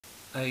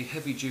A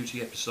heavy-duty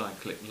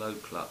epicyclic low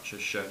clutch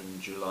as shown in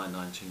the July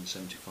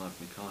 1975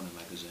 Meccano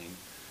magazine.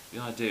 The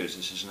idea is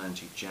this is an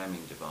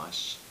anti-jamming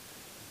device.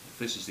 If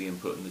this is the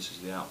input and this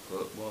is the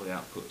output, while the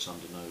output's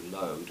under no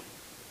load,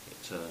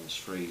 it turns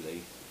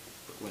freely.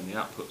 But when the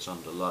output's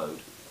under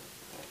load,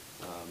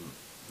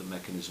 the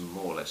mechanism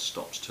more or less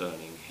stops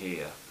turning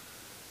here.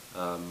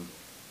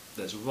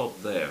 There's a rod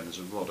there and there's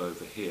a rod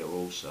over here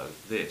also.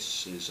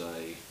 This is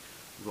a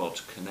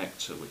rod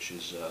connector, which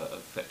is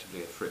effectively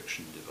a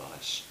friction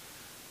device.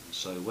 And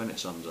so when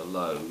it's under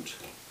load,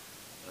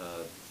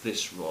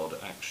 this rod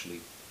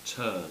actually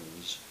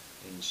turns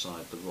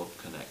inside the rod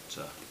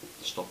connector,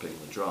 stopping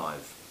the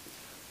drive.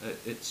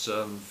 It's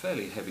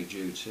fairly heavy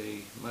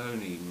duty. My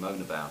only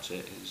moan about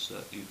it is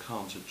that you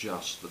can't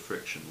adjust the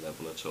friction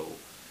level at all.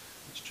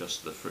 It's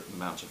just the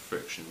amount of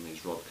friction in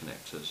these rod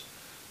connectors.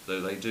 Though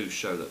they do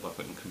show that by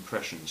putting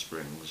compression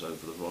springs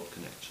over the rod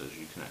connectors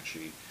you can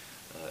actually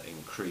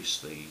increase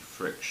the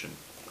friction.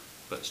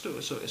 But still,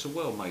 it's a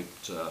well-made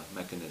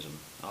mechanism.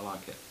 I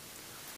like it.